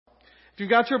If you've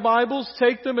got your Bibles,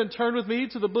 take them and turn with me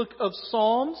to the book of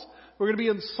Psalms. We're going to be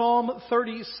in Psalm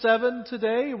 37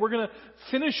 today. We're going to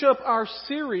finish up our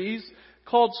series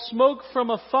called Smoke from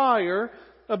a Fire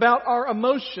about our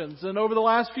emotions. And over the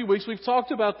last few weeks, we've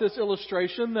talked about this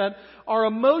illustration that our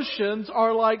emotions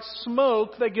are like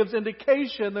smoke that gives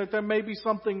indication that there may be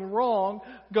something wrong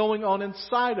going on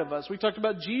inside of us. We talked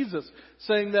about Jesus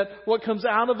saying that what comes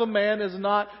out of a man is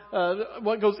not,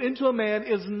 what goes into a man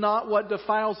is not what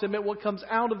defiles him. What comes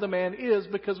out of the man is,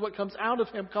 because what comes out of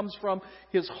him comes from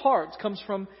his heart, comes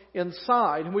from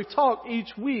inside. And we've talked each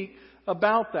week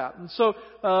about that. And so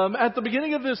at the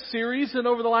beginning of this series and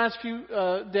over the last few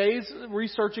days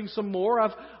researching some more,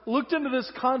 I've looked into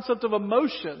this concept of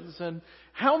emotions and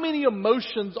how many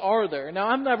emotions are there. Now,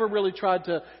 I've never really tried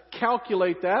to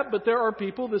calculate that, but there are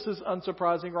people, this is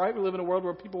unsurprising, right? We live in a world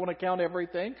where people want to count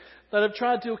everything, that have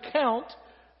tried to count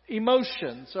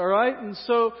emotions, all right? And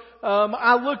so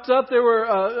I looked up, there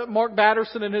were Mark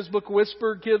Batterson in his book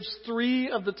Whisper gives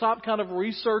 3 of the top kind of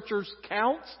researchers'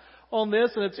 counts on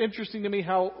this, and it's interesting to me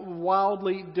how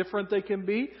wildly different they can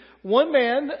be. One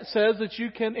man says that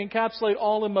you can encapsulate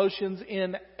all emotions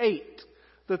in 8,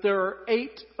 that there are 8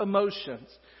 emotions.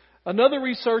 Another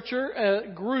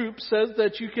researcher group says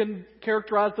that you can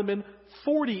characterize them in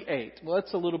 48. Well,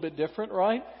 that's a little bit different,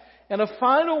 right? And a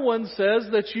final one says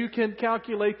that you can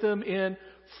calculate them in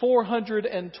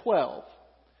 412.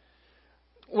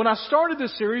 When I started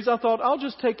this series, I thought I'll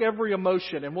just take every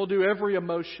emotion and we'll do every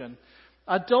emotion.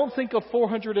 I don't think a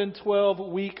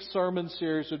 412-week sermon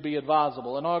series would be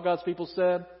advisable. And all God's people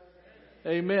said,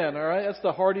 amen. All right, that's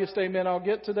the heartiest amen I'll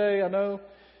get today, I know.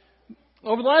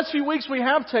 Over the last few weeks, we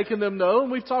have taken them, though,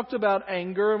 and we've talked about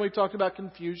anger, and we've talked about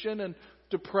confusion and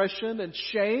depression and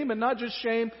shame, and not just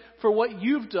shame for what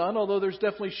you've done, although there's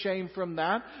definitely shame from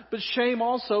that, but shame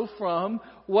also from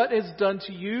what is done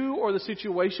to you or the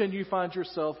situation you find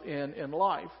yourself in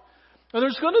life. And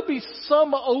there's going to be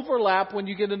some overlap when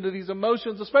you get into these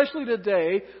emotions, especially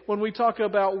today when we talk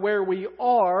about where we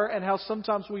are and how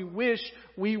sometimes we wish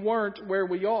we weren't where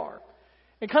we are.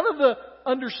 And kind of the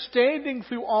understanding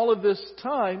through all of this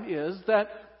time is that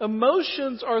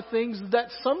emotions are things that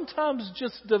sometimes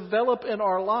just develop in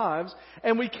our lives,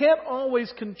 and we can't always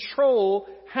control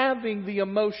having the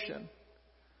emotion.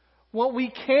 What we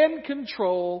can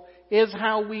control is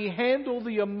how we handle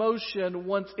the emotion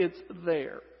once it's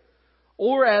there.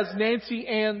 Or as Nancy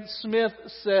Ann Smith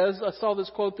says, I saw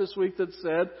this quote this week that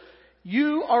said,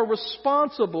 you are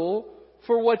responsible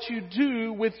for what you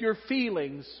do with your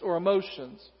feelings or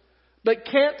emotions, but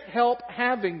can't help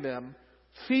having them.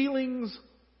 Feelings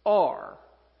are.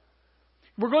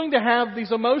 We're going to have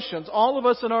these emotions. All of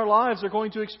us in our lives are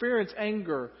going to experience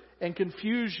anger and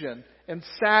confusion and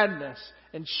sadness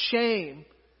and shame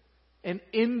and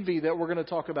envy that we're going to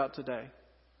talk about today.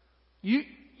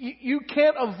 You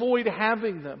can't avoid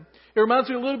having them. It reminds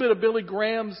me a little bit of Billy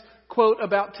Graham's quote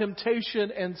about temptation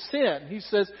and sin. He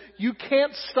says, you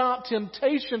can't stop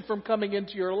temptation from coming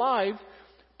into your life,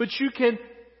 but you can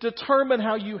determine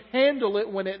how you handle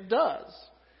it when it does.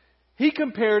 He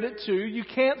compared it to, you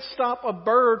can't stop a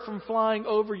bird from flying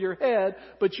over your head,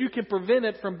 but you can prevent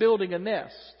it from building a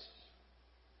nest.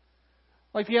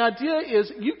 Like the idea is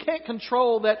you can't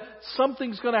control that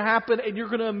something's going to happen and you're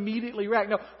going to immediately react.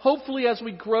 Now, hopefully as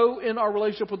we grow in our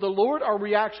relationship with the Lord, our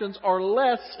reactions are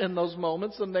less in those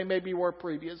moments than they maybe were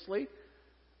previously.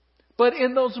 But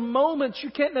in those moments,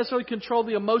 you can't necessarily control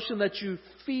the emotion that you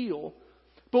feel.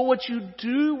 But what you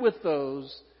do with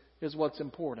those is what's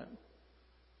important.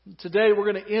 Today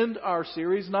we're going to end our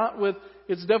series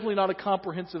it's definitely not a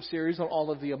comprehensive series on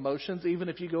all of the emotions, even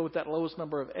if you go with that lowest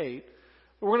number of 8.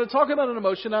 We're going to talk about an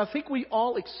emotion I think we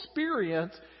all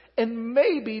experience and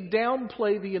maybe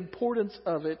downplay the importance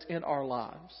of it in our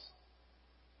lives.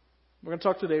 We're going to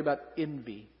talk today about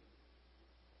envy.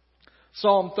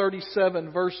 Psalm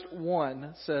 37 verse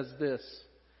 1 says this,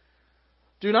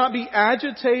 do not be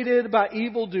agitated by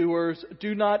evildoers.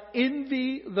 Do not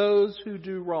envy those who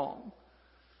do wrong.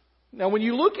 Now, when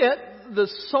you look at the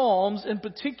Psalms in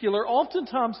particular,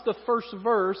 oftentimes the first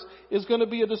verse is going to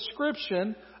be a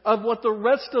description of what the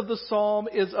rest of the Psalm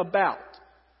is about.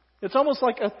 It's almost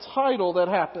like a title that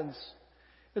happens.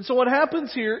 And so what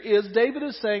happens here is David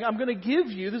is saying, I'm going to give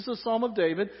you, this is a Psalm of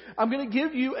David, I'm going to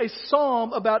give you a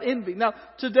psalm about envy. Now,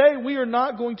 today we are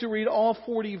not going to read all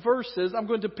 40 verses. I'm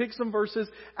going to pick some verses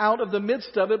out of the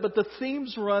midst of it, but the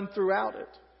themes run throughout it.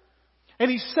 And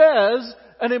he says,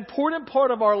 an important part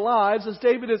of our lives as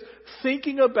David is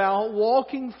thinking about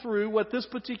walking through what this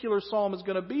particular psalm is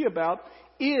going to be about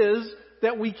is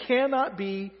that we cannot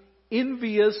be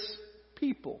envious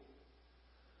people.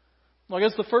 Well, I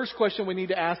guess the first question we need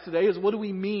to ask today is, what do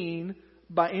we mean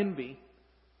by envy?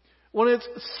 Well, in its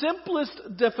simplest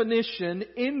definition,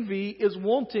 envy is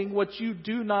wanting what you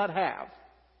do not have.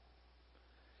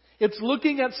 It's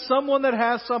looking at someone that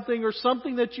has something or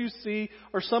something that you see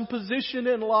or some position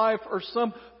in life or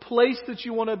some place that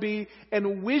you want to be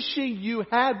and wishing you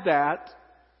had that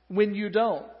when you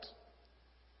don't.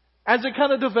 As it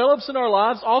kind of develops in our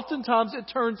lives, oftentimes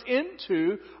it turns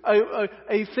into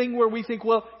a thing where we think,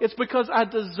 well, it's because I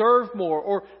deserve more,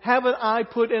 or haven't I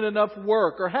put in enough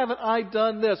work, or haven't I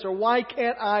done this, or why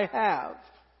can't I have?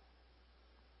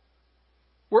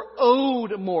 We're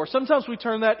owed more. Sometimes we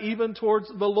turn that even towards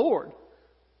the Lord,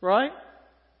 right?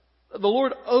 The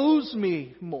Lord owes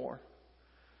me more.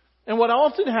 And what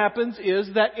often happens is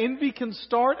that envy can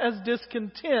start as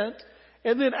discontent,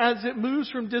 and then as it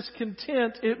moves from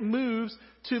discontent, it moves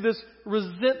to this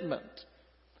resentment.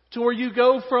 To where you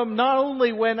go from not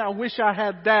only when I wish I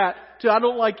had that, to I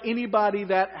don't like anybody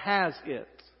that has it.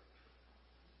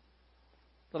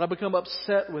 That I become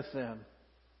upset with them.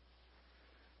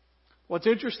 What's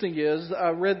interesting is, I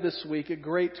read this week a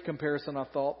great comparison, I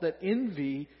thought, that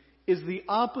envy is the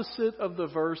opposite of the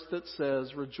verse that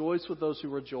says, rejoice with those who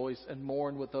rejoice and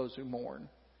mourn with those who mourn.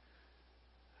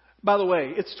 By the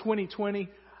way, it's 2020.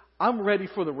 I'm ready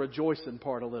for the rejoicing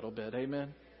part a little bit.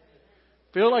 Amen.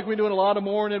 Feel like we're doing a lot of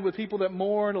mourning with people that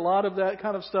mourn, a lot of that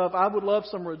kind of stuff. I would love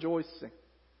some rejoicing.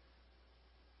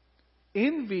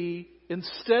 Envy,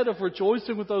 instead of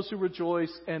rejoicing with those who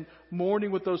rejoice and mourning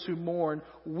with those who mourn,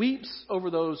 weeps over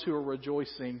those who are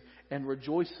rejoicing and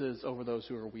rejoices over those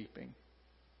who are weeping.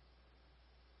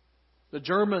 The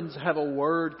Germans have a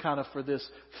word kind of for this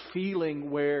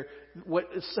feeling where what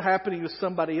is happening to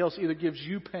somebody else either gives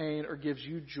you pain or gives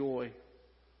you joy.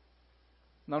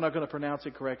 And I'm not going to pronounce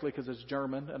it correctly because it's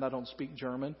German and I don't speak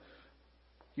German.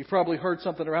 You've probably heard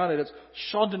something around it. It's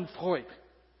Schadenfreude,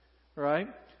 right?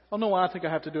 I don't know why I think I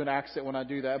have to do an accent when I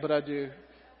do that, but I do.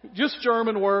 Just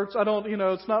German words. I don't,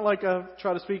 it's not like I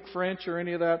try to speak French or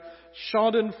any of that.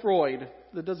 Schadenfreude.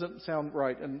 That doesn't sound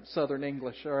right in Southern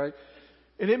English, all right?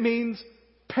 And it means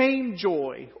pain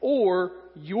joy, or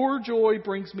your joy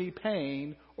brings me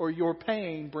pain, or your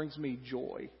pain brings me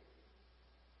joy.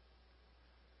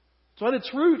 So at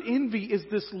its root, envy is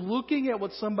this looking at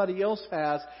what somebody else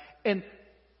has and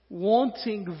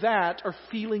wanting that or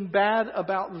feeling bad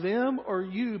about them or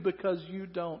you because you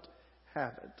don't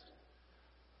have it.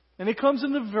 And it comes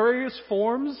in various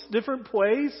forms, different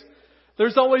ways.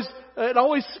 It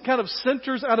always kind of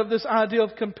centers out of this idea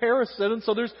of comparison. And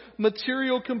so there's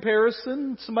material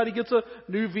comparison. Somebody gets a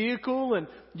new vehicle and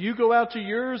you go out to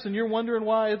yours and you're wondering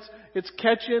why it's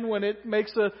catching when it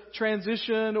makes a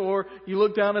transition, or you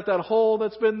look down at that hole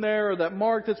that's been there or that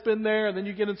mark that's been there, and then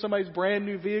you get in somebody's brand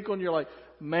new vehicle and you're like,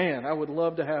 man, I would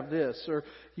love to have this. Or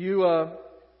you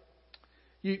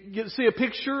see a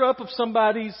picture up of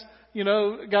somebody's,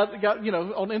 got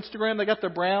on Instagram, they got their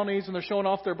brownies and they're showing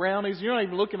off their brownies. You're not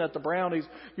even looking at the brownies.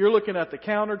 You're looking at the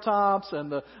countertops and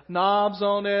the knobs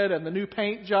on it and the new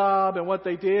paint job and what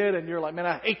they did. And you're like, man,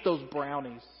 I hate those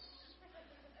brownies.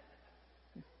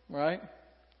 Right?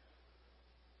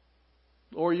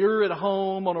 Or you're at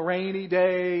home on a rainy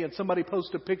day and somebody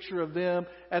posts a picture of them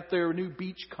at their new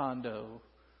beach condo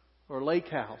or lake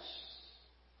house.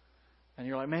 And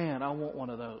you're like, man, I want one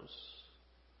of those.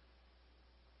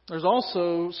 There's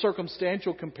also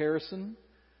circumstantial comparison.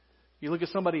 You look at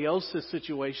somebody else's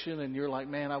situation and you're like,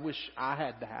 man, I wish I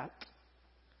had that.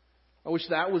 I wish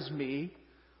that was me.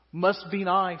 Must be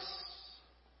nice.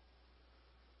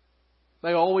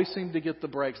 They always seem to get the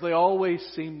breaks. They always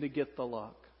seem to get the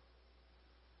luck.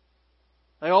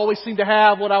 They always seem to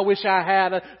have what I wish I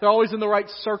had. They're always in the right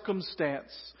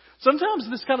circumstance. Sometimes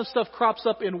this kind of stuff crops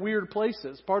up in weird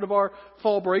places. Part of our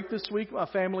fall break this week, my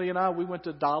family and I, we went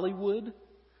to Dollywood.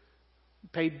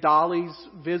 Paid Dolly's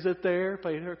visit there.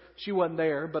 Paid her. She wasn't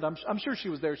there, but I'm sure she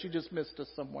was there. She just missed us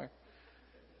somewhere.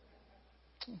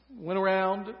 Went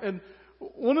around, and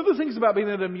one of the things about being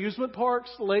at amusement parks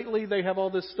lately, they have all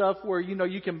this stuff where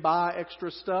you can buy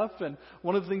extra stuff, and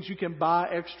one of the things you can buy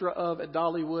extra of at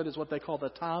Dollywood is what they call the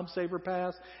Time Saver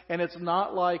Pass, and it's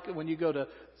not like when you go to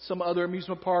some other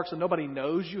amusement parks and nobody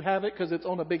knows you have it because it's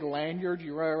on a big lanyard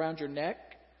you wear around your neck.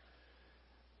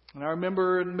 And I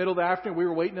remember in the middle of the afternoon, we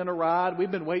were waiting in a ride. We'd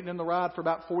been waiting in the ride for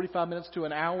about 45 minutes to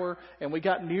an hour. And we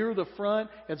got near the front,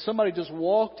 and somebody just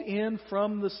walked in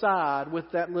from the side with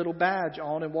that little badge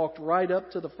on and walked right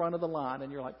up to the front of the line.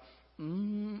 And you're like,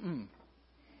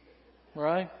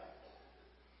 right?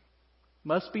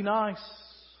 Must be nice.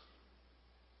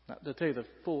 Now, to tell you the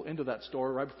full end of that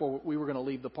story, right before we were going to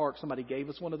leave the park, somebody gave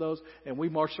us one of those, and we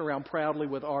marched around proudly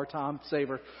with our Time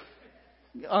Saver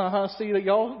See, that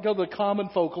y'all go the common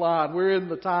folk line. We're in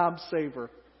the time saver.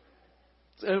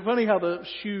 It's funny how the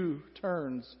shoe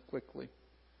turns quickly.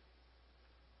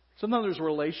 Sometimes there's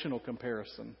relational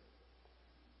comparison.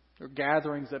 There are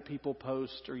gatherings that people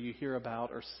post or you hear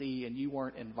about or see and you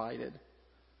weren't invited.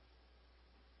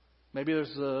 Maybe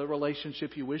there's a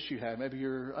relationship you wish you had. Maybe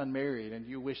you're unmarried and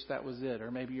you wish that was it.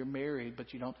 Or maybe you're married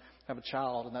but you don't have a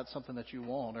child and that's something that you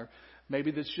want. Or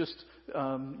maybe that's just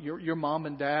your mom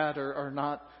and dad are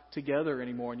not together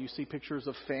anymore and you see pictures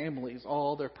of families,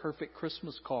 all their perfect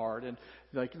Christmas card, and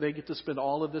like they get to spend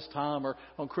all of this time. Or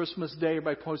on Christmas Day,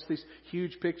 everybody posts these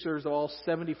huge pictures of all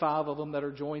 75 of them that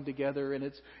are joined together, and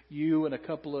it's you and a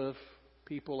couple of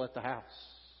people at the house.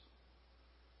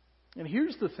 And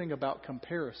here's the thing about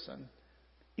comparison.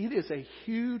 It is a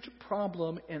huge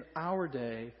problem in our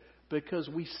day because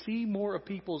we see more of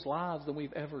people's lives than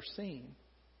we've ever seen.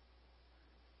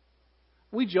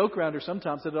 We joke around here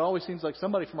sometimes that it always seems like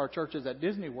somebody from our church is at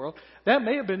Disney World. That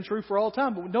may have been true for all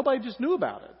time, but nobody just knew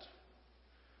about it.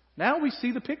 Now we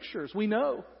see the pictures. We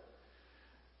know.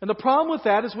 And the problem with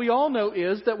that, as we all know,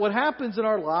 is that what happens in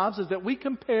our lives is that we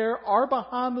compare our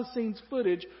behind-the-scenes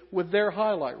footage with their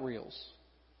highlight reels.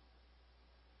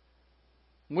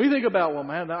 We think about, well,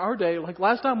 man, our day, like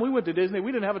last time we went to Disney,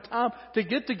 we didn't have a time to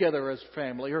get together as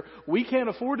family, or we can't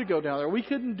afford to go down there. We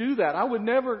couldn't do that. I would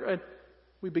never. And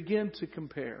we begin to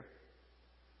compare.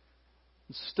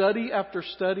 Study after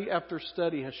study after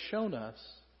study has shown us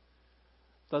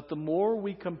that the more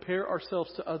we compare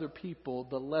ourselves to other people,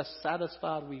 the less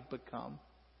satisfied we've become.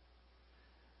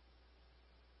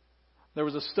 There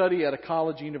was a study at a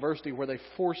college university where they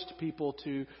forced people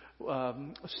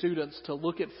students to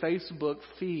look at Facebook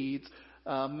feeds,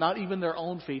 not even their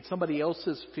own feed, somebody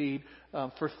else's feed,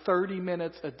 for 30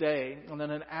 minutes a day and then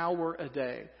an hour a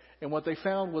day. And what they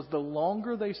found was the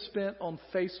longer they spent on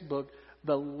Facebook,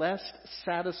 the less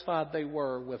satisfied they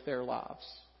were with their lives.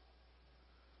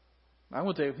 I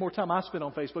want to tell you, the more time I spend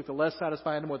on Facebook, the less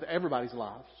satisfied I am with everybody's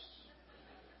lives.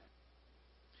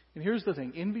 And here's the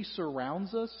thing. Envy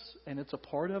surrounds us, and it's a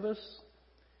part of us.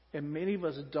 And many of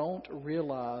us don't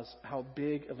realize how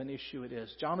big of an issue it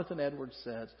is. Jonathan Edwards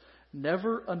says,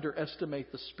 never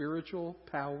underestimate the spiritual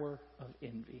power of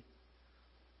envy.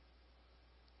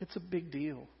 It's a big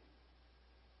deal.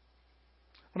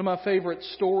 One of my favorite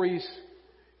stories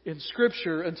in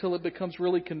Scripture until it becomes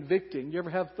really convicting. You ever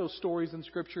have those stories in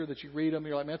Scripture that you read them,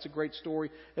 you're like, man, that's a great story.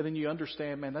 And then you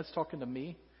understand, man, that's talking to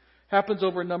me. Happens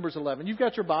over in Numbers 11. You've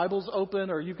got your Bibles open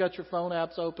or you've got your phone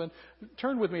apps open.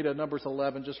 Turn with me to Numbers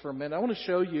 11 just for a minute. I want to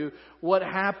show you what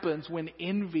happens when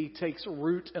envy takes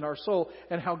root in our soul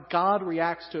and how God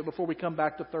reacts to it before we come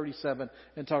back to 37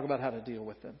 and talk about how to deal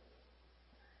with it.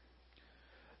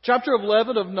 Chapter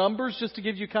 11 of Numbers, just to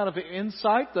give you kind of an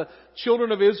insight, the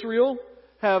children of Israel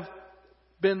have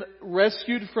been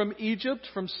rescued from Egypt,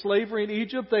 from slavery in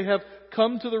Egypt. They have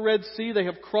come to the Red Sea. They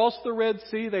have crossed the Red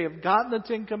Sea. They have gotten the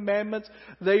Ten Commandments.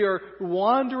 They are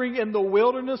wandering in the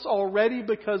wilderness already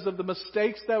because of the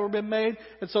mistakes that were been made.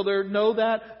 And so they know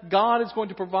that God is going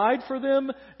to provide for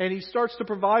them, and He starts to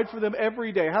provide for them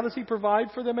every day. How does He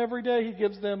provide for them every day? He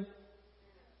gives them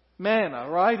manna,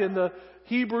 right? In the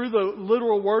Hebrew, the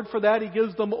literal word for that, He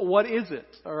gives them what is it,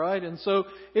 all right? And so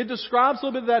it describes a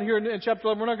little bit of that here in chapter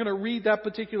 11. We're not going to read that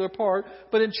particular part.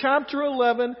 But in chapter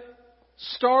 11,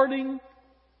 starting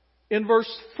in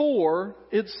verse 4,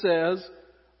 it says,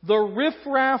 the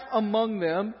riffraff among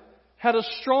them had a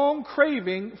strong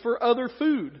craving for other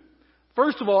food.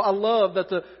 First of all, I love that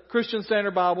the Christian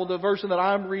Standard Bible, the version that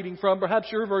I'm reading from, perhaps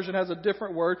your version has a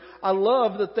different word. I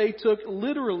love that they took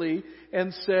literally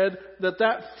and said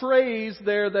that phrase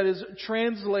there that is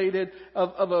translated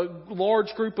of a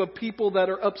large group of people that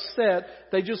are upset,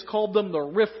 they just called them the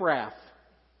riffraff.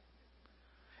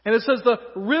 And it says the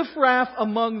riffraff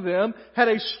among them had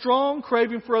a strong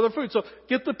craving for other food. So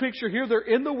get the picture here. They're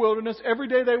in the wilderness. Every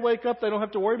day they wake up. They don't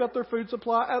have to worry about their food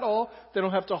supply at all. They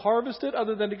don't have to harvest it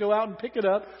other than to go out and pick it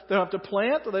up. They don't have to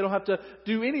plant. They don't have to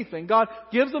do anything. God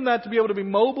gives them that to be able to be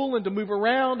mobile and to move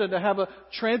around and to have a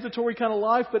transitory kind of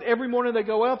life. But every morning they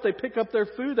go out. They pick up their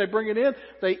food. They bring it in.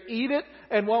 They eat it.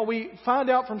 And while we find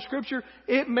out from Scripture,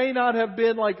 it may not have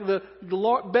been like the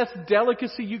best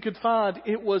delicacy you could find.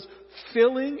 It was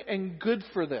filling and good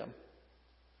for them.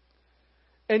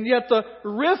 And yet the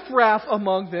riffraff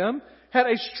among them had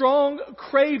a strong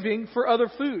craving for other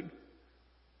food.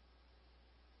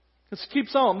 This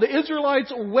keeps on. The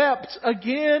Israelites wept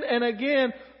again and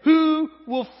again, who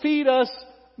will feed us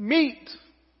meat?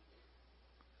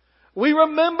 We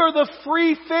remember the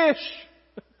free fish.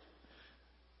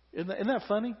 Isn't that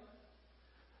funny?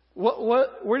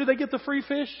 Where did they get the free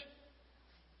fish?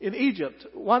 in Egypt.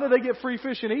 Why did they get free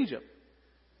fish in Egypt?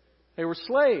 They were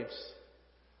slaves.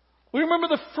 We remember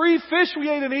the free fish we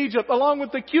ate in Egypt, along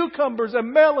with the cucumbers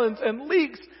and melons and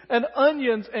leeks and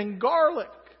onions and garlic.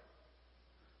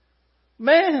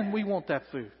 Man, we want that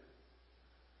food.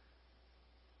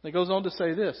 It goes on to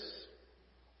say this.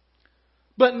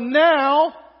 But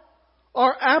now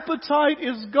our appetite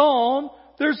is gone.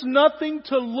 There's nothing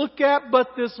to look at but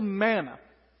this manna.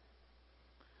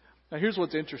 Now here's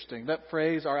what's interesting. That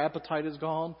phrase, our appetite is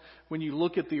gone, when you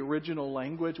look at the original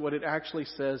language, what it actually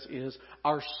says is,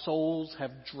 our souls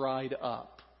have dried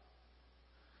up.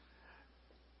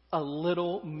 A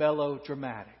little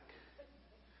melodramatic.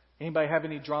 Anybody have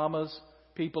any dramas,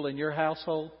 people in your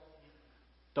household?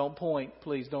 Don't point,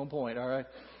 please don't point, all right?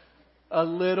 A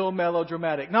little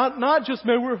melodramatic. Not just,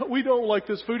 man, we don't like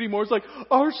this food anymore. It's like,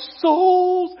 our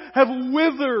souls have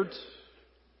withered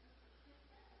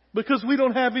because we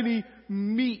don't have any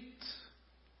meat.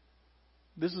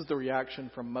 This is the reaction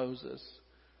from Moses.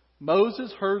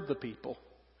 Moses heard the people,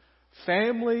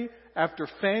 family after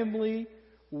family,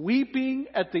 weeping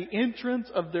at the entrance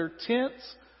of their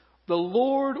tents. The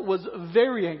Lord was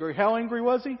very angry. How angry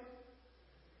was he?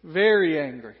 Very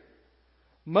angry.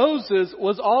 Moses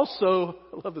was also,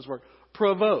 I love this word,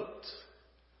 provoked.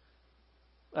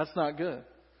 That's not good.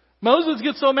 Moses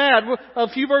gets so mad. A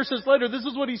few verses later, this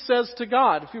is what he says to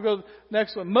God. If you go to the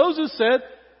next one. Moses said,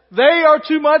 they are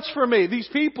too much for me, these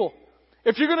people.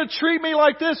 If you're going to treat me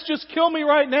like this, just kill me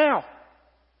right now.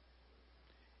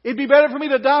 It'd be better for me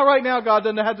to die right now, God,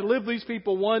 than to have to live these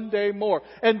people one day more.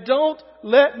 And don't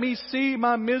let me see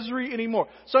my misery anymore.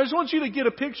 So I just want you to get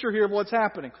a picture here of what's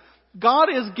happening. God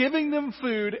is giving them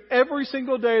food every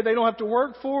single day. They don't have to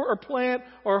work for or plant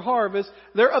or harvest.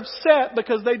 They're upset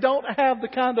because they don't have the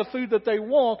kind of food that they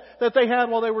want that they had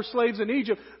while they were slaves in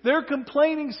Egypt. They're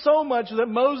complaining so much that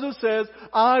Moses says,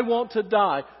 I want to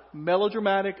die.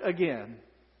 Melodramatic again.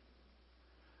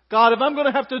 God, if I'm going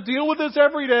to have to deal with this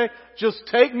every day, just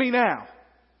take me now.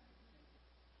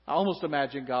 I almost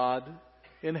imagine God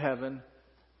in heaven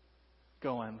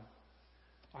going,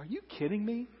 are you kidding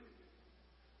me?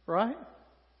 Right?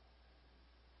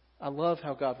 I love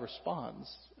how God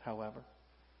responds, however.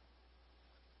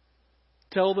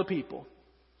 Tell the people.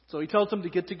 So he tells them to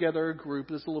get together a group.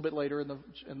 This is a little bit later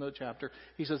in the chapter.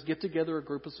 He says, get together a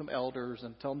group of some elders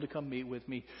and tell them to come meet with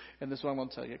me. And this is what I'm going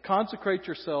to tell you. Consecrate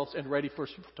yourselves and ready for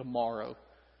tomorrow.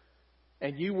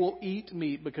 And you will eat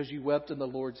meat because you wept in the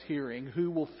Lord's hearing. Who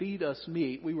will feed us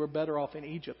meat? We were better off in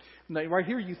Egypt. Now, right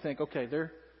here you think, okay,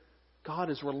 God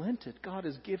has relented. God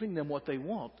is giving them what they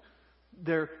want.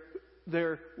 Their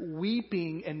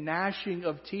weeping and gnashing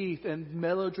of teeth and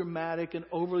melodramatic and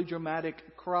overly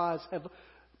dramatic cries have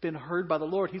been heard by the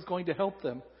Lord. He's going to help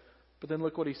them. But then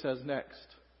look what he says next.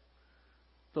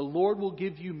 The Lord will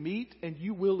give you meat and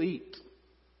you will eat.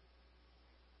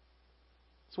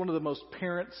 It's one of the most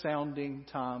parent-sounding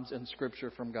times in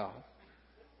Scripture from God.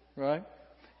 Right?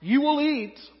 You will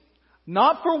eat,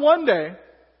 not for 1 day,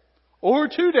 or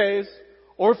 2 days,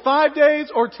 or 5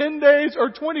 days, or 10 days, or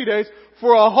 20 days,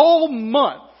 for a whole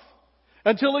month,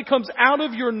 until it comes out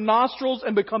of your nostrils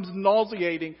and becomes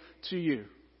nauseating to you.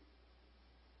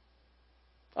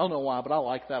 I don't know why, but I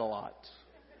like that a lot.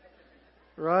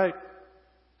 Right?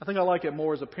 I think I like it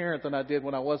more as a parent than I did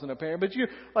when I wasn't a parent. But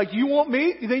you want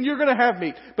meat? Then you're going to have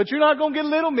meat. But you're not going to get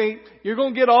little meat. You're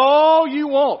going to get all you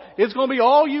want. It's going to be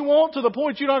all you want to the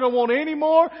point you're not going to want any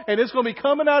more. And it's going to be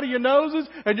coming out of your noses.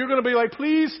 And you're going to be like,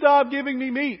 please stop giving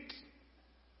me meat.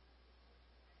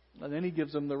 And then he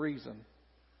gives them the reason.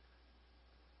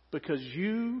 Because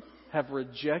you have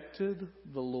rejected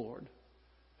the Lord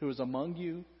who is among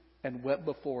you and wept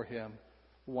before him.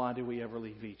 Why did we ever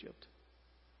leave Egypt?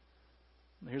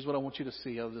 Here's what I want you to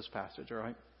see out of this passage, all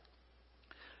right?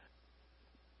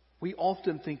 We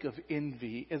often think of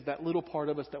envy as that little part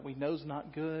of us that we know is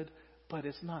not good, but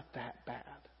it's not that bad.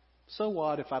 So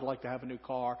what if I'd like to have a new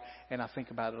car and I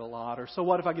think about it a lot? Or so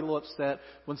what if I get a little upset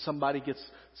when somebody gets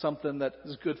something that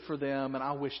is good for them and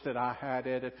I wish that I had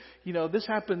it? And, this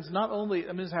happens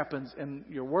this happens in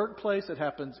your workplace. It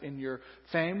happens in your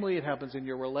family. It happens in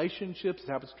your relationships. It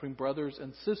happens between brothers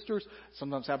and sisters.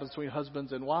 Sometimes it happens between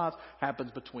husbands and wives. It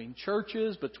happens between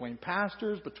churches, between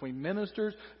pastors, between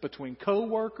ministers, between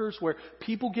co-workers, where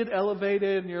people get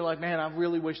elevated and you're like, man, I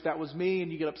really wish that was me. And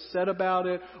you get upset about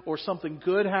it, or something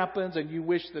good happens and you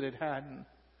wish that it hadn't.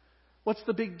 What's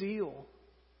the big deal?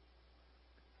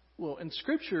 Well, in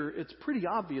Scripture, it's pretty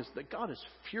obvious that God is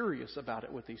furious about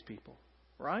it with these people,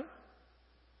 right?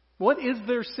 What is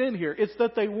their sin here? It's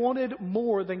that they wanted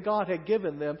more than God had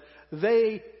given them.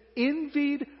 They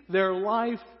envied their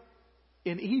life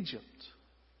in Egypt.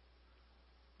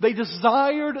 They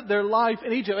desired their life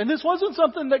in Egypt. And this wasn't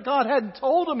something that God hadn't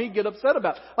told them he'd get upset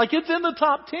about. Like, it's in the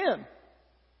top 10.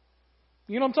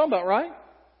 You know what I'm talking about, right?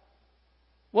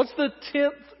 What's the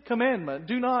 10th commandment?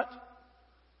 Do not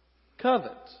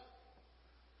covet.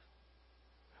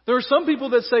 There are some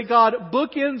people that say God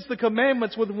bookends the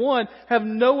commandments with one, have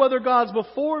no other gods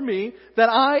before me, that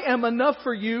I am enough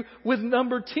for you, with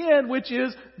number 10, which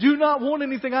is, do not want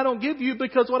anything I don't give you,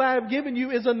 because what I have given you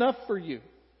is enough for you.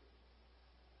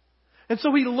 And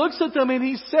so he looks at them and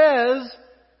he says,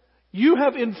 you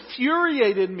have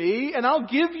infuriated me, and I'll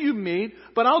give you meat,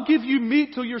 but I'll give you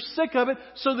meat till you're sick of it,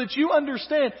 so that you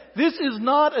understand this is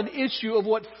not an issue of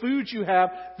what food you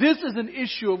have. This is an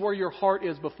issue of where your heart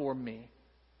is before me.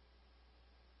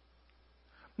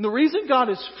 And the reason God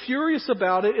is furious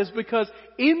about it is because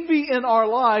envy in our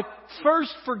life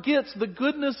first forgets the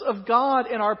goodness of God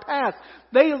in our past.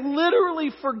 They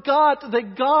literally forgot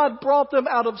that God brought them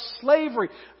out of slavery.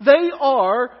 They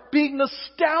are being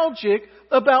nostalgic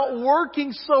about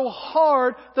working so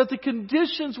hard that the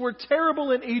conditions were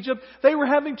terrible in Egypt. They were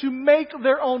having to make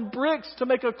their own bricks to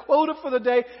make a quota for the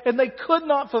day, and they could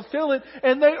not fulfill it.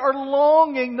 And they are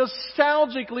longing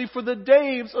nostalgically for the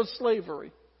days of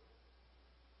slavery.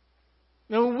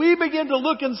 Now, when we begin to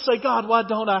look and say, God, why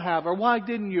don't I have? Or why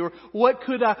didn't you? Or what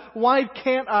could I? Why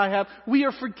can't I have? We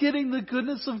are forgetting the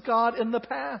goodness of God in the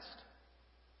past.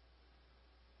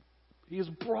 He has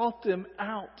brought them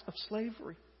out of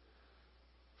slavery.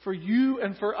 For you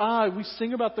and for I, we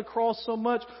sing about the cross so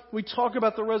much. We talk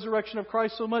about the resurrection of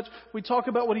Christ so much. We talk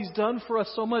about what He's done for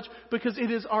us so much, because it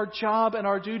is our job and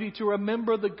our duty to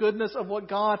remember the goodness of what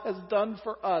God has done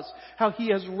for us. How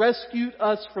He has rescued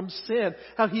us from sin.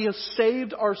 How He has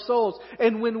saved our souls.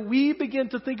 And when we begin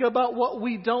to think about what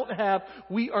we don't have,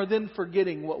 we are then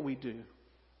forgetting what we do.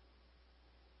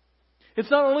 It's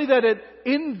not only that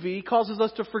envy causes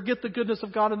us to forget the goodness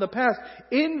of God in the past.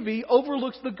 Envy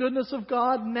overlooks the goodness of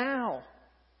God now.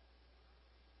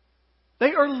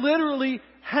 They are literally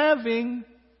having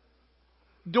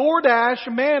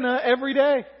DoorDash manna every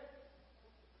day.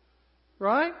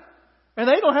 Right? And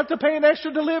they don't have to pay an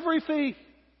extra delivery fee.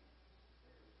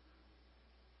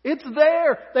 It's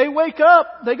there. They wake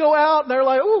up, they go out, and they're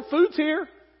like, "Ooh, food's here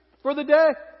for the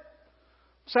day."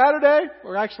 Saturday,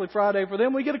 or actually Friday for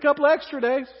them, we get a couple extra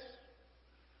days.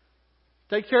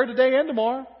 Take care of today and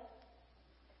tomorrow.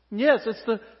 Yes, it's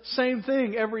the same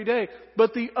thing every day.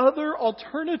 But the other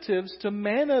alternatives to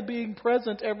manna being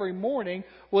present every morning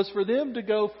was for them to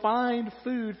go find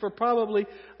food for probably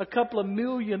a couple of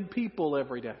million people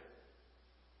every day.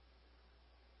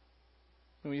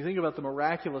 When you think about the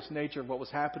miraculous nature of what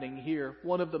was happening here,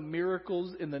 one of the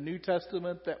miracles in the New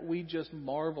Testament that we just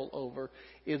marvel over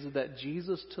is that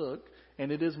Jesus took,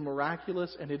 and it is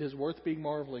miraculous and it is worth being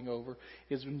marveling over,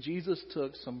 is when Jesus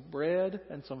took some bread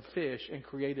and some fish and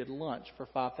created lunch for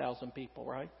 5,000 people,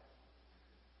 right?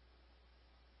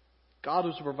 God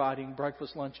was providing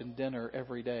breakfast, lunch, and dinner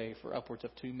every day for upwards of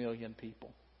 2 million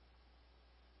people.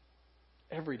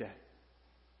 Every day.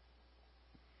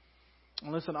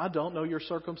 Listen, I don't know your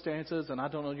circumstances, and I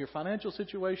don't know your financial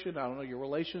situation. I don't know your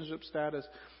relationship status.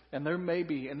 And there may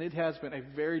be, and it has been a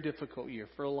very difficult year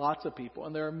for lots of people.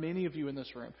 And there are many of you in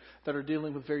this room that are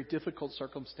dealing with very difficult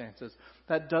circumstances.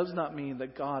 That does not mean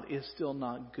that God is still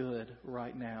not good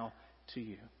right now to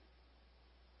you.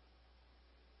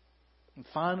 And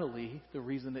finally, the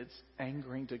reason it's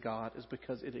angering to God is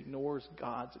because it ignores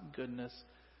God's goodness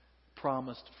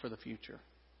promised for the future.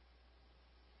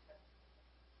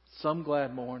 Some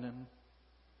glad morning,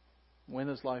 when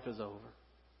this life is over,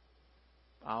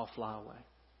 I'll fly away.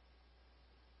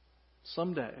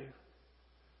 Someday,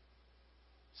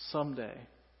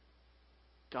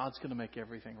 God's going to make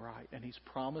everything right. And He's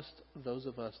promised those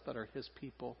of us that are His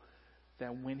people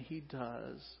that when He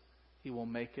does, He will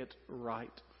make it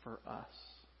right for us.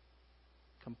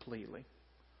 Completely.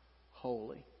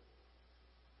 Wholly.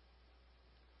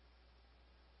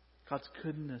 God's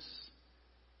goodness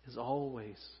is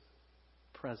always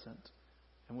present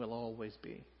and will always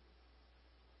be.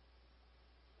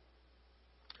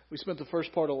 We spent the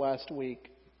first part of last week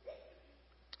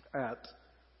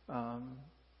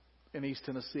in East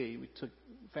Tennessee. We took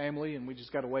family and we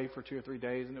just got away for 2 or 3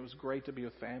 days, and it was great to be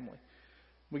with family.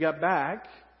 We got back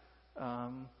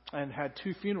and had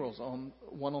 2 funerals,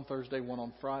 one on Thursday, one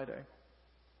on Friday.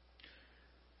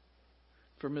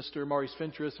 For Mr. Maurice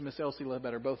Fentress and Miss Elsie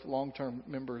Ledbetter, both long-term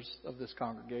members of this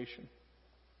congregation.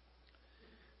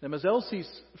 Now, Miss Elsie's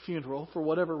funeral, for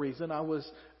whatever reason, I was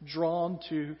drawn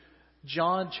to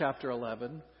John chapter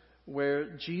 11,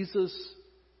 where Jesus'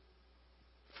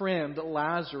 friend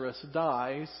Lazarus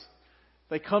dies,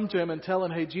 They come to him and tell him,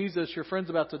 hey, Jesus, your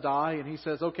friend's about to die. And he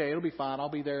says, okay, it'll be fine. I'll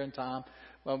be there in time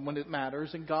when it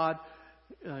matters. And God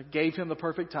gave him the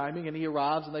perfect timing, and he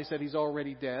arrives, and they said he's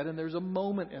already dead. And there's a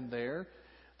moment in there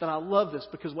that I love this,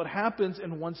 because what happens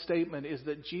in one statement is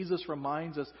that Jesus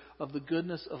reminds us of the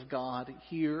goodness of God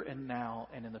here and now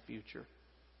and in the future.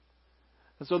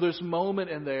 And so there's a moment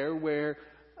in there where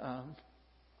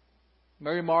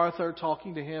Mary and Martha are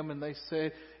talking to him, and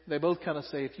they both kind of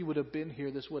say, if you would have been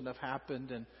here, this wouldn't have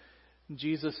happened. And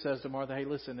Jesus says to Martha, hey,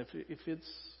 listen, if it's,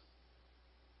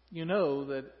 you know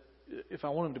that if I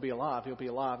want him to be alive, he'll be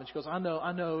alive. And she goes, I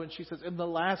know. And she says, in the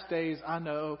last days, I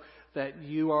know that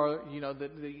you are,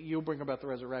 that you'll bring about the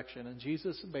resurrection. And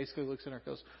Jesus basically looks at her and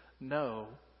goes, no,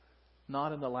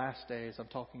 not in the last days. I'm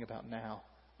talking about now.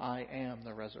 I am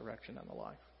the resurrection and the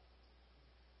life.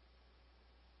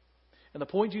 And the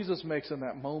point Jesus makes in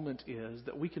that moment is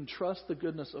that we can trust the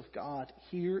goodness of God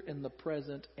here in the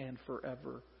present and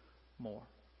forevermore.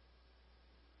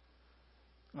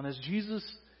 And as Jesus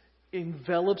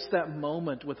envelops that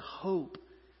moment with hope,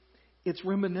 it's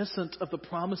reminiscent of the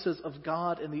promises of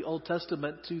God in the Old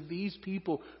Testament to these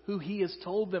people who He has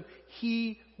told them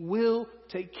He will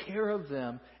take care of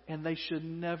them, and they should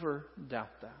never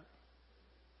doubt that.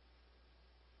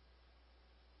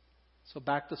 So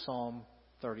back to Psalm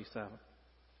 37.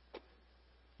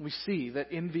 We see that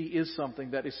envy is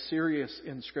something that is serious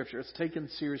in Scripture. It's taken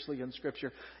seriously in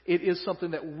Scripture. It is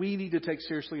something that we need to take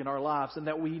seriously in our lives, and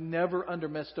that we never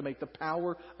underestimate the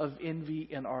power of envy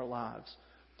in our lives.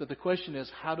 But the question is,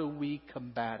 how do we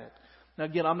combat it? Now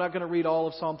again, I'm not going to read all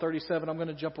of Psalm 37. I'm going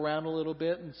to jump around a little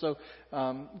bit. And so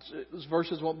those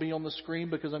verses won't be on the screen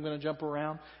because I'm going to jump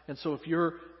around. And so if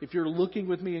you're looking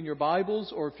with me in your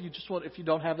Bibles, or if you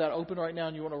don't have that open right now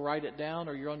and you want to write it down,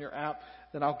 or you're on your app,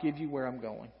 then I'll give you where I'm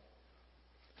going.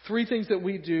 3 things that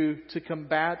we do to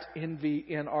combat envy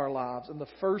in our lives. And the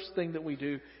first thing that we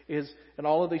do is, and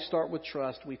all of these start with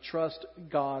trust, we trust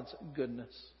God's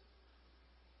goodness.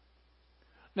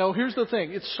 Now, here's the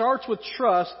thing. It starts with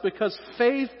trust because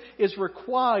faith is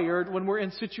required when we're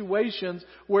in situations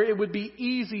where it would be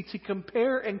easy to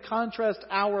compare and contrast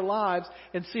our lives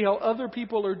and see how other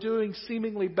people are doing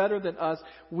seemingly better than us.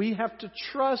 We have to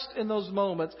trust in those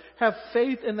moments, have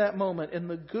faith in that moment, in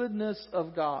the goodness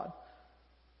of God.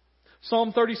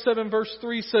 Psalm 37 verse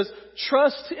 3 says,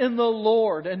 trust in the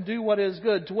Lord and do what is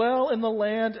good. Dwell in the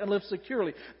land and live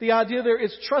securely. The idea there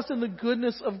is trust in the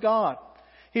goodness of God.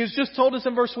 He has just told us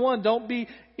in verse 1, don't be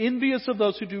envious of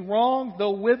those who do wrong,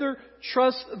 though wither,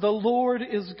 trust the Lord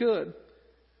is good.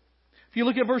 If you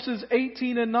look at verses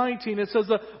 18 and 19, it says,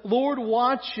 the Lord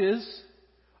watches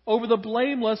over the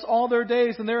blameless all their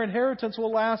days, and their inheritance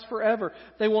will last forever.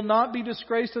 They will not be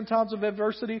disgraced in times of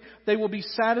adversity. They will be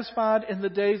satisfied in the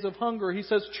days of hunger. He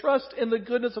says, trust in the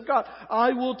goodness of God.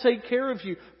 I will take care of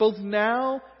you, both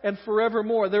now and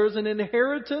forevermore. There is an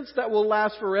inheritance that will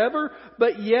last forever,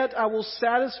 but yet I will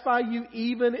satisfy you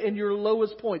even in your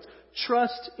lowest points.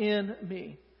 Trust in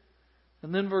me.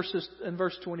 And then in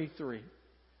verse 23.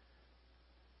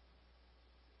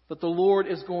 But the Lord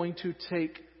is going to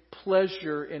take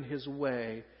pleasure in His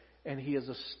way, and He is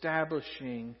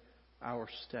establishing our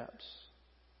steps.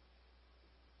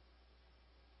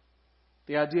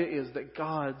 The idea is that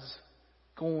God's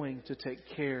going to take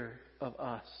care of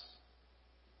us.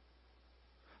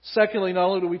 Secondly, not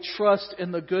only do we trust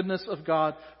in the goodness of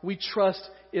God, we trust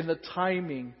in the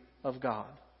timing of God.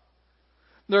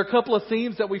 There are a couple of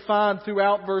themes that we find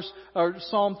throughout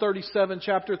Psalm 37,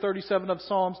 chapter 37 of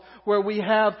Psalms, where we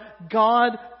have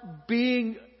God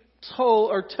being told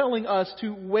or telling us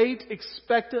to wait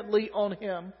expectantly on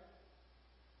Him.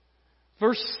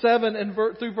 Verse 7 and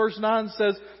through verse 9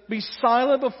 says, be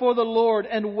silent before the Lord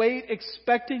and wait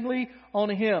expectingly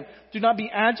on Him. Do not be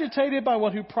agitated by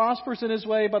one who prospers in his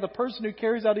way, by the person who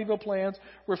carries out evil plans.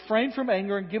 Refrain from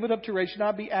anger and give it up to rage. Do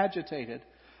not be agitated.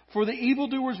 For the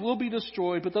evildoers will be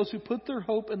destroyed, but those who put their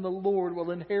hope in the Lord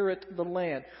will inherit the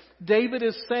land. David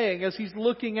is saying, as he's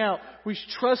looking out, he's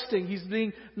trusting, he's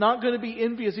being not going to be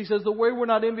envious. He says the way we're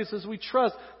not envious is we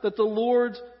trust that the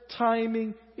Lord's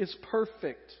timing is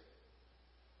perfect.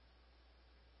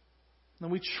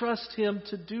 And we trust Him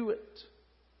to do it.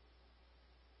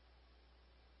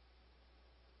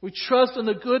 We trust in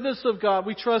the goodness of God.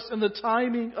 We trust in the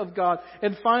timing of God.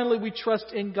 And finally, we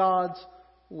trust in God's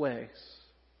ways.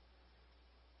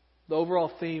 The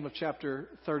overall theme of chapter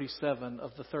 37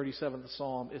 of the 37th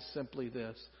Psalm is simply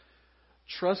this.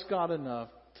 Trust God enough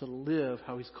to live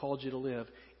how He's called you to live,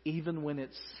 even when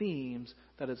it seems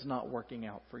that it's not working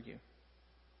out for you.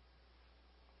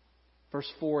 Verse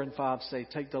 4 and 5 say,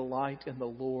 take delight in the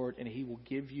Lord, and He will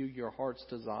give you your heart's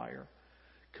desire.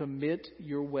 Commit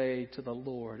your way to the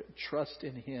Lord. Trust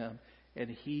in Him, and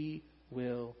He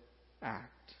will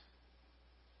act.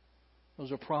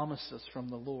 Those are promises from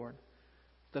the Lord.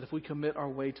 That if we commit our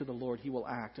way to the Lord, He will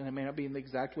act. And it may not be in the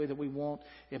exact way that we want.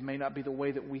 It may not be the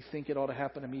way that we think it ought to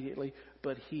happen immediately.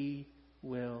 But He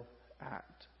will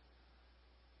act.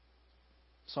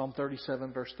 Psalm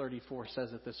 37 verse 34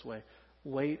 says it this way.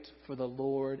 Wait for the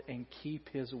Lord and keep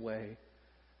His way,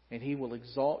 and He will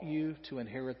exalt you to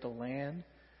inherit the land.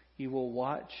 He will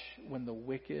watch when the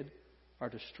wicked are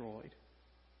destroyed.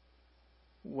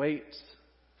 Wait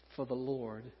for the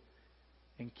Lord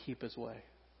and keep His way.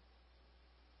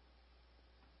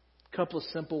 A couple of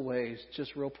simple ways,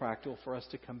 just real practical, for us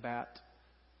to combat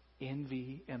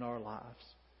envy in our lives.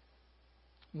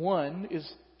 One is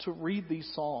to read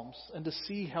these Psalms and to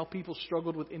see how people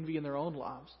struggled with envy in their own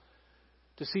lives.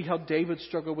 To see how David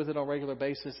struggled with it on a regular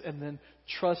basis, and then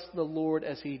trust the Lord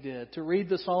as he did. To read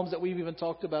the Psalms that we've even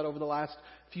talked about over the last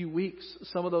few weeks.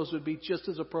 Some of those would be just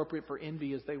as appropriate for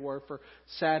envy as they were for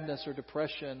sadness or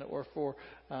depression, or for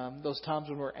those times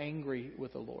when we're angry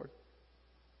with the Lord.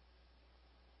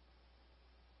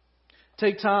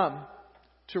 Take time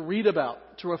to read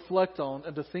about, to reflect on,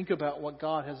 and to think about what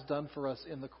God has done for us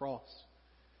in the cross.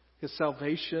 His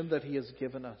salvation that He has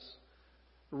given us.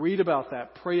 Read about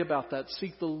that. Pray about that.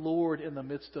 Seek the Lord in the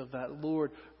midst of that.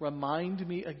 Lord, remind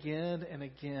me again and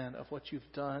again of what You've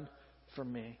done for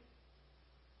me.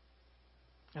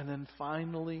 And then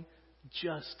finally,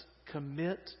 just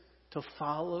commit to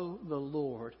follow the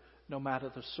Lord no matter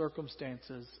the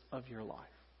circumstances of your life.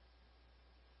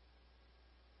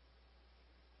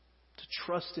 To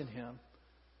trust in Him.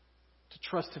 To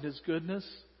trust in His goodness.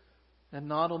 And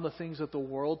not on the things that the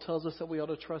world tells us that we ought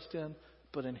to trust in,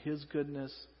 but in His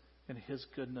goodness and His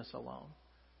goodness alone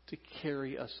to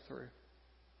carry us through.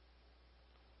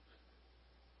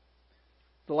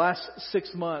 The last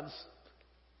 6 months,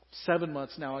 7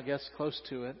 months now, I guess, close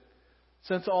to it,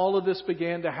 since all of this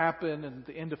began to happen in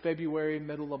the end of February,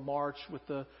 middle of March with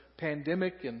the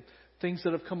pandemic and things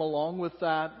that have come along with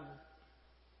that,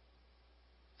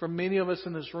 for many of us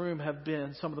in this room have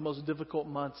been some of the most difficult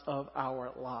months of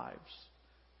our lives.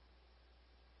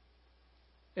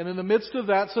 And in the midst of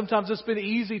that, sometimes it's been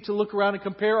easy to look around and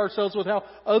compare ourselves with how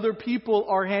other people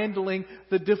are handling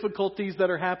the difficulties that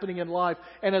are happening in life.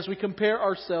 And as we compare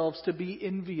ourselves, to be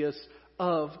envious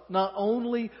of not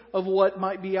only of what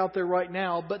might be out there right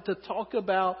now, but to talk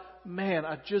about, man,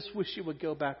 I just wish it would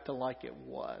go back to like it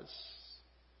was.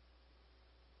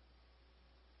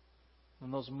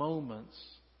 In those moments,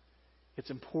 it's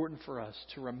important for us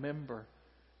to remember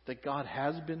that God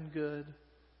has been good,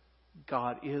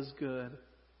 God is good,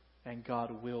 and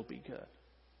God will be good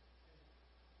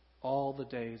all the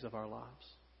days of our lives.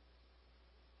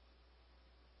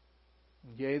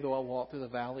 Yea, though I walk through the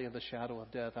valley of the shadow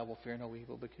of death, I will fear no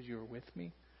evil, because You are with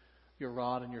me. Your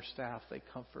rod and Your staff, they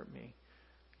comfort me.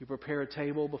 You prepare a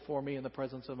table before me in the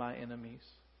presence of my enemies.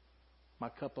 My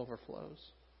cup overflows.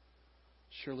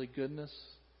 Surely goodness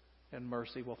and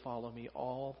mercy will follow me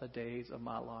all the days of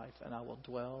my life, and I will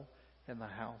dwell in the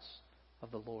house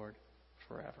of the Lord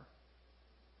forever.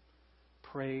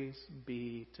 Praise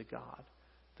be to God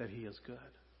that He is good.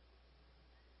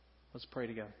 Let's pray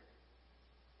together.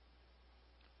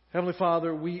 Heavenly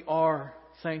Father, we are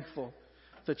thankful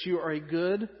that You are a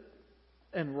good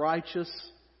and righteous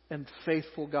and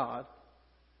faithful God.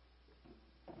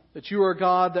 That You are a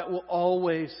God that will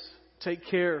always take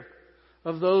care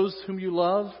of those whom You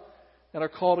love and are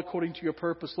called according to Your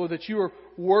purpose. Lord, that You are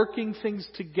working things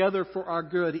together for our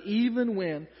good, even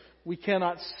when we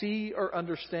cannot see or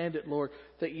understand it, Lord,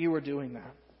 that You are doing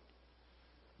that.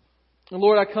 And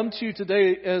Lord, I come to You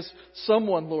today as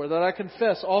someone, Lord, that I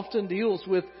confess often deals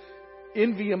with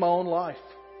envy in my own life.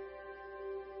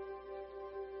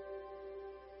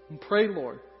 And pray,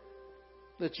 Lord,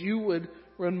 that You would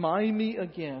remind me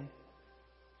again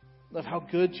of how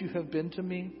good You have been to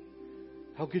me,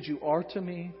 how good You are to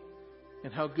me,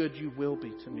 and how good You will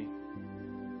be to me.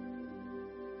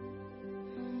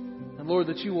 And Lord,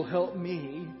 that You will help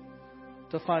me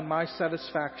to find my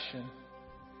satisfaction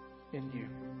in You.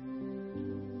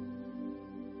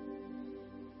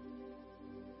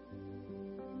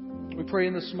 We pray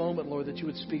in this moment, Lord, that You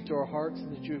would speak to our hearts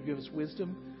and that You would give us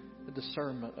wisdom and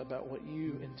discernment about what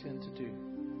You intend to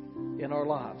do in our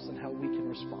lives and how we can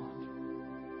respond.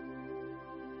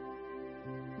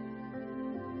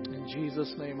 In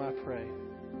Jesus' name I pray.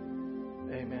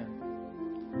 Amen.